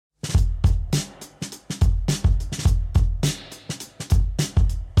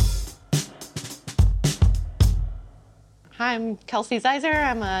I'm Kelsey Zeiser.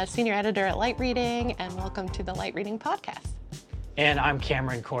 I'm a senior editor at Light Reading, and welcome to the Light Reading podcast. And I'm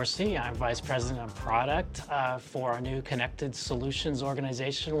Cameron Corsi. I'm Vice President of Product for our new Connected Solutions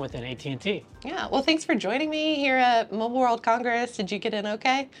organization within AT&T. Yeah, well, thanks for joining me here at Mobile World Congress. Did you get in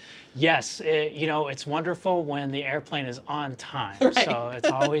okay? Yes, it's wonderful when the airplane is on time, Right. So it's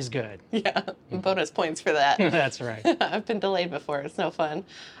always good. Yeah, bonus points for that. That's right. I've been delayed before. It's no fun.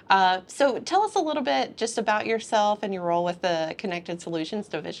 So tell us a little bit just about yourself and your role with the Connected Solutions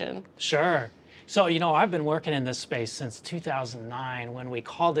division. Sure. So, I've been working in this space since 2009 when we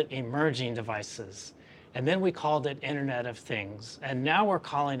called it emerging devices. And then we called it Internet of Things. And now we're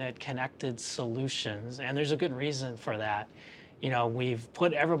calling it Connected Solutions. And there's a good reason for that. We've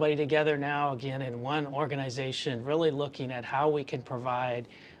put everybody together now, again, in one organization, really looking at how we can provide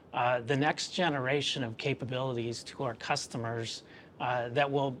the next generation of capabilities to our customers that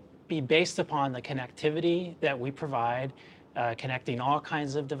will be based upon the connectivity that we provide, connecting all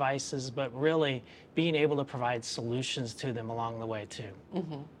kinds of devices, but really being able to provide solutions to them along the way, too.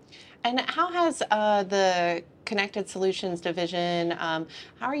 Mm-hmm. And how has the Connected Solutions division, how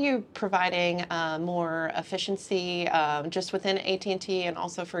are you providing more efficiency just within AT&T and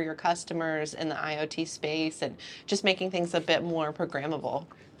also for your customers in the IoT space and just making things a bit more programmable?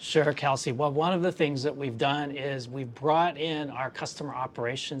 Sure, Kelsey. Well, one of the things that we've done is we've brought in our customer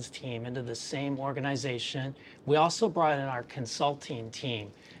operations team into the same organization. We also brought in our consulting team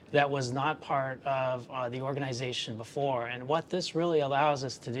that was not part of the organization before. And what this really allows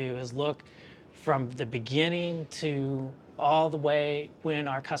us to do is look from the beginning to all the way when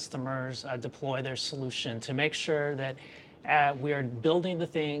our customers deploy their solution to make sure that we are building the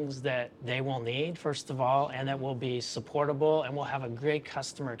things that they will need, first of all, and that will be supportable and will have a great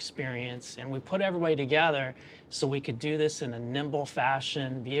customer experience. And we put everybody together so we could do this in a nimble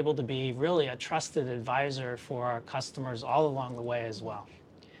fashion, be able to be really a trusted advisor for our customers all along the way as well.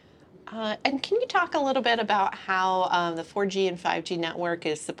 And can you talk a little bit about how the 4G and 5G network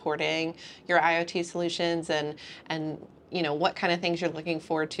is supporting your IoT solutions and what kind of things you're looking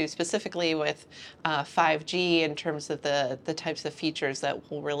forward to specifically with 5G in terms of the types of features that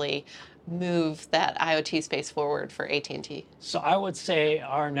will really move that IoT space forward for AT&T? So I would say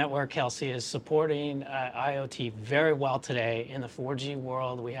our network, Kelsey, is supporting IoT very well today in the 4G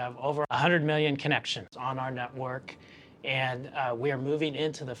world. We have over 100 million connections on our network. And we are moving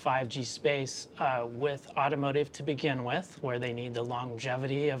into the 5G space with automotive to begin with, where they need the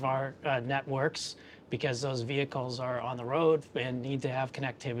longevity of our networks because those vehicles are on the road and need to have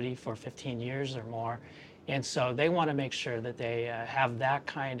connectivity for 15 years or more. And so they want to make sure that they have that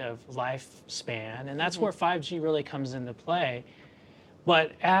kind of lifespan. And that's where 5G really comes into play.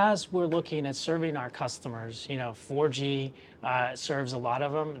 But as we're looking at serving our customers, 4G serves a lot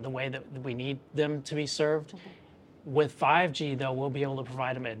of them the way that we need them to be served. With 5G, though, we'll be able to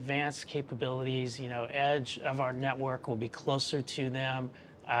provide them advanced capabilities. Edge of our network will be closer to them,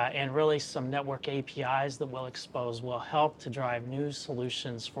 and really some network APIs that we'll expose will help to drive new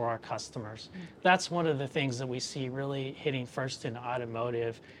solutions for our customers. That's one of the things that we see really hitting first in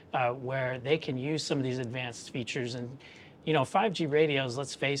automotive, where they can use some of these advanced features. And 5G radios,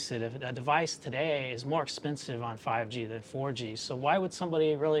 let's face it, a device today is more expensive on 5G than 4G. So why would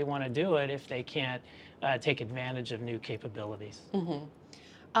somebody really want to do it if they can't take advantage of new capabilities?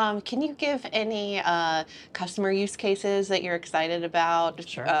 Can you give any customer use cases that you're excited about,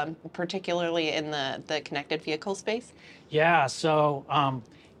 Sure. Particularly in the connected vehicle space? Yeah, so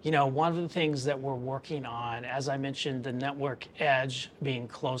one of the things that we're working on, as I mentioned, the network edge being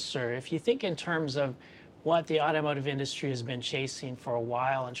closer. If you think in terms of what the automotive industry has been chasing for a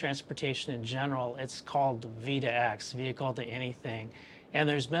while and transportation in general, it's called V2X, vehicle to anything. And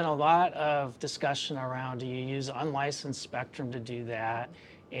there's been a lot of discussion around, do you use unlicensed spectrum to do that?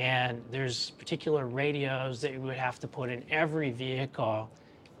 And there's particular radios that you would have to put in every vehicle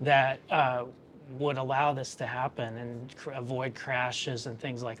that would allow this to happen and avoid crashes and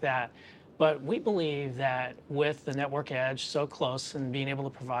things like that. But we believe that with the network edge so close and being able to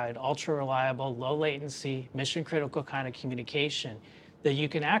provide ultra reliable, low latency, mission critical kind of communication, that you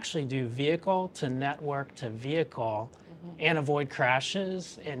can actually do vehicle to network to vehicle and avoid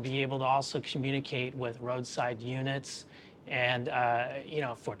crashes and be able to also communicate with roadside units and,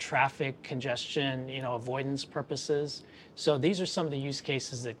 for traffic congestion, avoidance purposes. So these are some of the use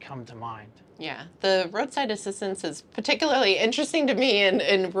cases that come to mind. Yeah, the roadside assistance is particularly interesting to me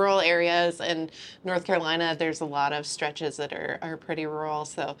in rural areas. In North Carolina, there's a lot of stretches that are pretty rural,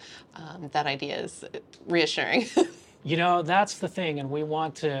 so that idea is reassuring. That's the thing, and we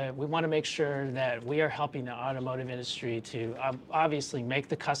want to make sure that we are helping the automotive industry to obviously make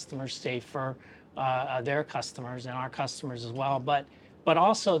the customers safer, their customers and our customers as well. But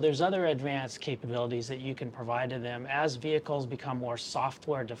also there's other advanced capabilities that you can provide to them as vehicles become more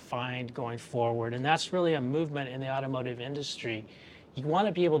software defined going forward. And that's really a movement in the automotive industry. You want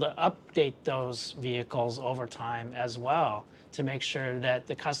to be able to update those vehicles over time as well to make sure that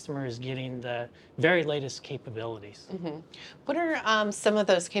the customer is getting the very latest capabilities. What are some of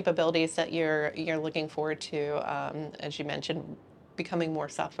those capabilities that you're looking forward to, as you mentioned, becoming more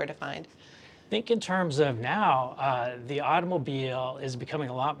software defined? Think in terms of now, the automobile is becoming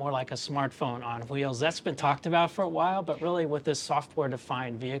a lot more like a smartphone on wheels. That's been talked about for a while, but really with this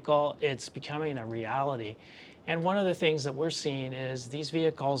software-defined vehicle, it's becoming a reality. And one of the things that we're seeing is these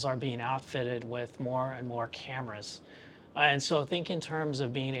vehicles are being outfitted with more and more cameras. And so think in terms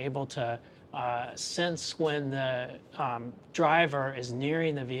of being able to sense when the driver is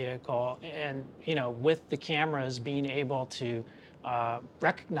nearing the vehicle and, with the cameras being able to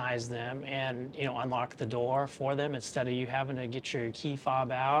recognize them and unlock the door for them instead of you having to get your key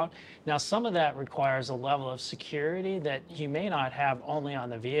fob out. Now, some of that requires a level of security that you may not have only on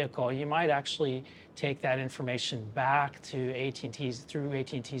the vehicle. You might actually take that information back to through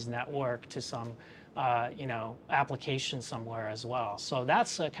AT&T's network to some application somewhere as well. So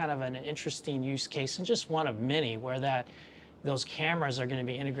that's a kind of an interesting use case and just one of many where those cameras are going to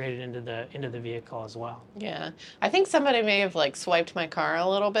be integrated into the vehicle as well. Yeah, I think somebody may have swiped my car a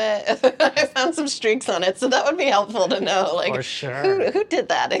little bit. I found some streaks on it, so that would be helpful to know. For sure. Who did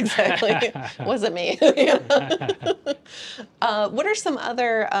that exactly? Was it me? What are some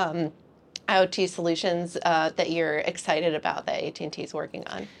other IoT solutions that you're excited about that AT&T is working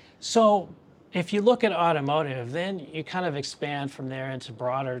on? So if you look at automotive, then you kind of expand from there into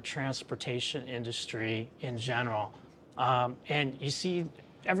broader transportation industry in general. And you see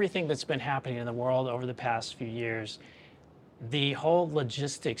everything that's been happening in the world over the past few years. The whole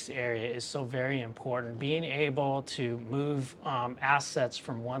logistics area is so very important. Being able to move assets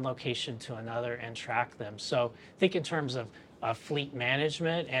from one location to another and track them. So think in terms of fleet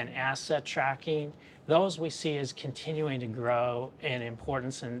management and asset tracking. Those we see as continuing to grow in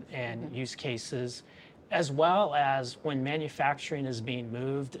importance and use cases, as well as when manufacturing is being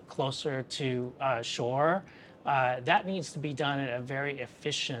moved closer to shore. That needs to be done in a very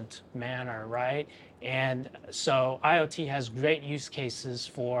efficient manner, right? And so IoT has great use cases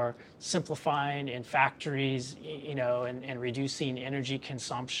for simplifying in factories, and reducing energy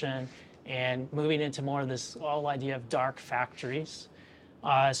consumption and moving into more of this whole idea of dark factories.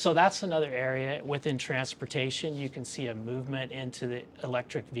 So that's another area within transportation. You can see a movement into the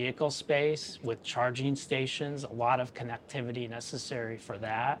electric vehicle space with charging stations, a lot of connectivity necessary for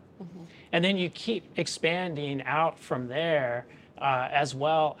that. And then you keep expanding out from there as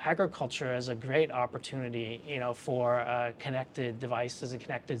well. Agriculture is a great opportunity, for connected devices and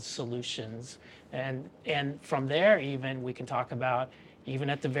connected solutions. And from there, even we can talk about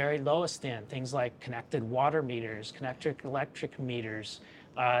even at the very lowest end, things like connected water meters, connected electric meters,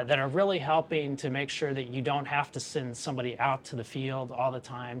 that are really helping to make sure that you don't have to send somebody out to the field all the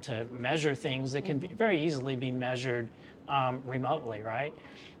time to measure things that can very easily be measured remotely, right?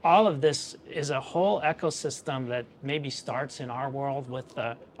 All of this is a whole ecosystem that maybe starts in our world with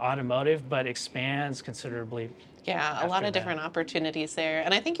the automotive, but expands considerably. Yeah, a lot of different opportunities there.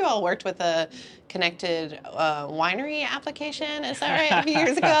 And I think you all worked with a connected winery application, is that right, a few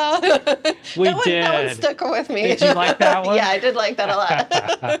years ago? That one stuck with me. Did you like that one? Yeah, I did like that a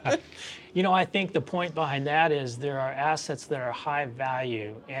lot. I think the point behind that is there are assets that are high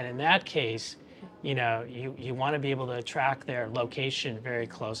value. And in that case, you want to be able to track their location very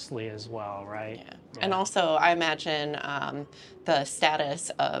closely as well, right? Yeah. And also, I imagine the status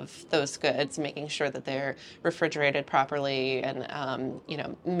of those goods, making sure that they're refrigerated properly and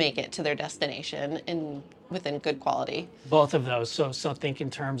make it to their destination within good quality. Both of those. So think in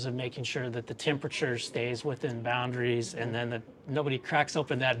terms of making sure that the temperature stays within boundaries, and then that nobody cracks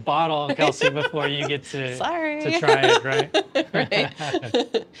open that bottle, Kelsey, before you get to try it, right?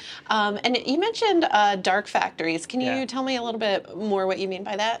 Right. And you mentioned dark factories. Can you tell me a little bit more what you mean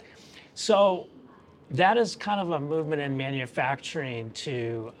by that? So that is kind of a movement in manufacturing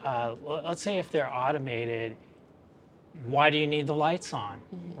to, let's say if they're automated, why do you need the lights on,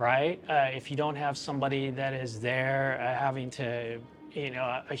 right? If you don't have somebody that is there having to,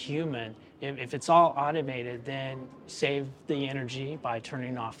 a human, if it's all automated, then save the energy by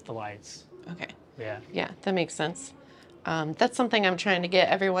turning off the lights. Okay. Yeah. Yeah, that makes sense. That's something I'm trying to get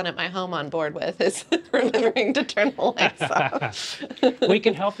everyone at my home on board with, is remembering to turn the lights off. We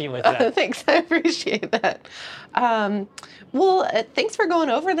can help you with that. Thanks, I appreciate that. Thanks for going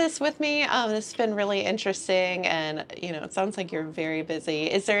over this with me. This has been really interesting, and it sounds like you're very busy.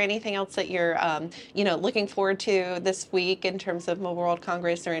 Is there anything else that you're, looking forward to this week in terms of Mobile World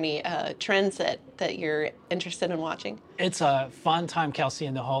Congress, or any trends that you're interested in watching? It's a fun time, Kelsey,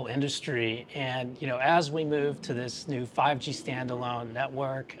 in the whole industry. And, as we move to this new 5G standalone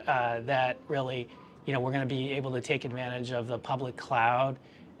network, that really, we're going to be able to take advantage of the public cloud.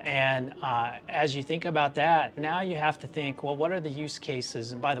 And as you think about that, now you have to think, well, what are the use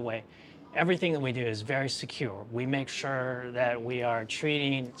cases? And by the way, everything that we do is very secure. We make sure that we are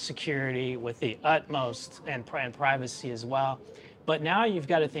treating security with the utmost, and privacy as well. But now you've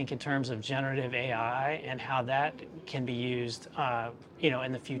got to think in terms of generative AI and how that can be used,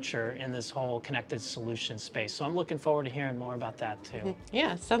 in the future in this whole connected solution space. So I'm looking forward to hearing more about that too.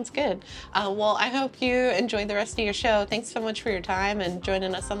 Yeah, sounds good. Well, I hope you enjoyed the rest of your show. Thanks so much for your time and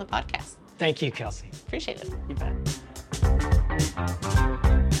joining us on the podcast. Thank you, Kelsey. Appreciate it. You bet.